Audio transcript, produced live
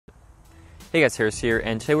Hey guys, Harris here,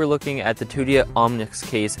 and today we're looking at the Tudia OMNIX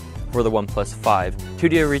case for the OnePlus 5.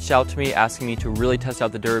 Tudia reached out to me asking me to really test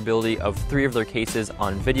out the durability of 3 of their cases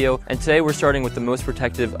on video, and today we're starting with the most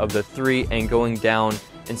protective of the 3 and going down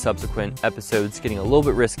in subsequent episodes, getting a little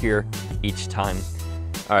bit riskier each time.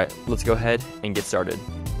 Alright, let's go ahead and get started.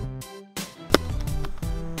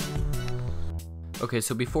 Okay,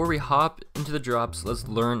 so before we hop into the drops, let's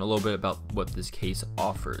learn a little bit about what this case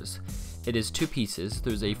offers. It is 2 pieces.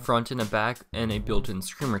 There's a front and a back and a built-in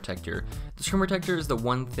screen protector. The screen protector is the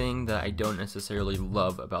one thing that I don't necessarily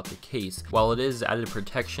love about the case. While it is added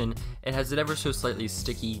protection, it has an ever so slightly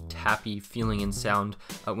sticky, tappy feeling and sound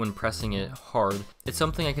when pressing it hard. It's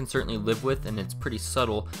something I can certainly live with, and it's pretty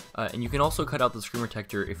subtle, and you can also cut out the screen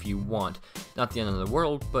protector if you want. Not the end of the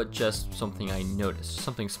world, but just something I noticed,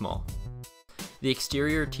 something small. The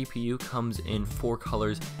exterior TPU comes in 4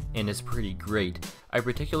 colors and is pretty great. I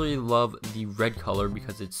particularly love the red color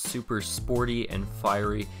because it's super sporty and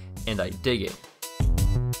fiery, and I dig it.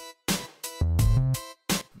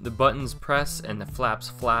 The buttons press and the flaps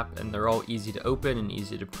flap, and they're all easy to open and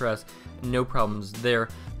easy to press, no problems there.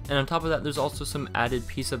 And on top of that, there's also some added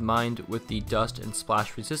peace of mind with the dust and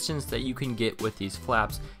splash resistance that you can get with these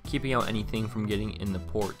flaps, keeping out anything from getting in the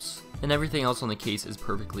ports. And everything else on the case is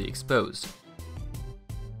perfectly exposed.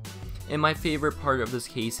 And my favorite part of this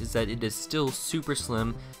case is that it is still super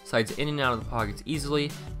slim, slides in and out of the pockets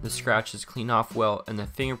easily, the scratches clean off well, and the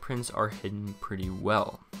fingerprints are hidden pretty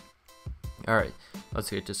well. Alright, let's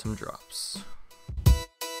get to some drops.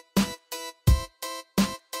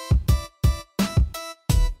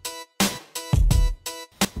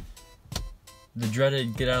 The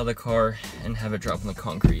dreaded get out of the car and have it drop on the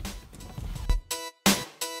concrete.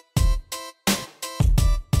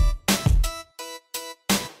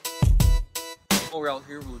 While we're out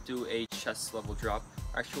here, we'll do a chest level drop.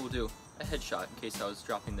 Actually, we'll do a headshot in case I was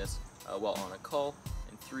dropping this while on a call.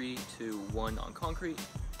 In 3, 2, 1 on concrete.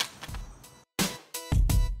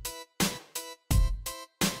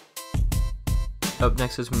 Up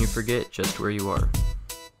next is when you forget just where you are.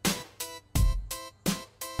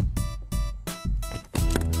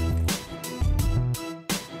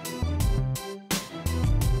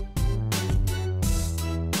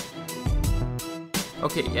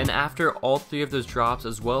 Okay, and after all 3 of those drops,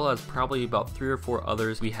 as well as probably about 3 or 4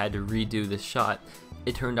 others, we had to redo this shot.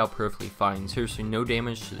 It turned out perfectly fine. Seriously, no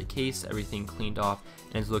damage to the case, everything cleaned off,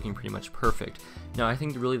 and it's looking pretty much perfect. Now, I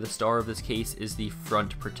think really the star of this case is the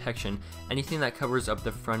front protection. Anything that covers up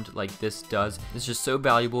the front like this does is just so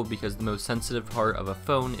valuable because the most sensitive part of a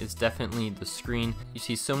phone is definitely the screen. You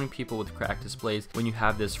see so many people with cracked displays. When you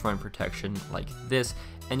have this front protection like this,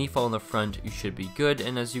 any fall in the front, you should be good,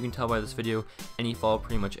 and as you can tell by this video, any fall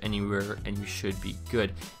pretty much anywhere and you should be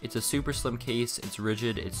good. It's a super slim case, it's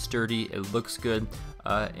rigid, it's sturdy, it looks good,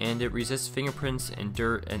 and it resists fingerprints and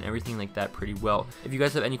dirt and everything like that pretty well. If you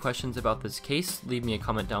guys have any questions about this case, leave me a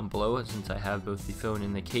comment down below. Since I have both the phone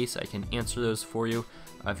and the case, I can answer those for you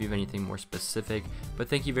if you have anything more specific. But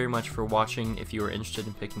thank you very much for watching. If you are interested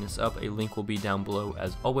in picking this up, a link will be down below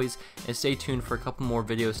as always, and stay tuned for a couple more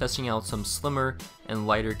videos testing out some slimmer and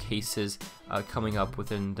lighter cases coming up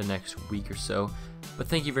within the next week or so. But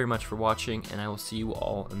thank you very much for watching, and I will see you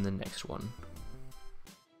all in the next one.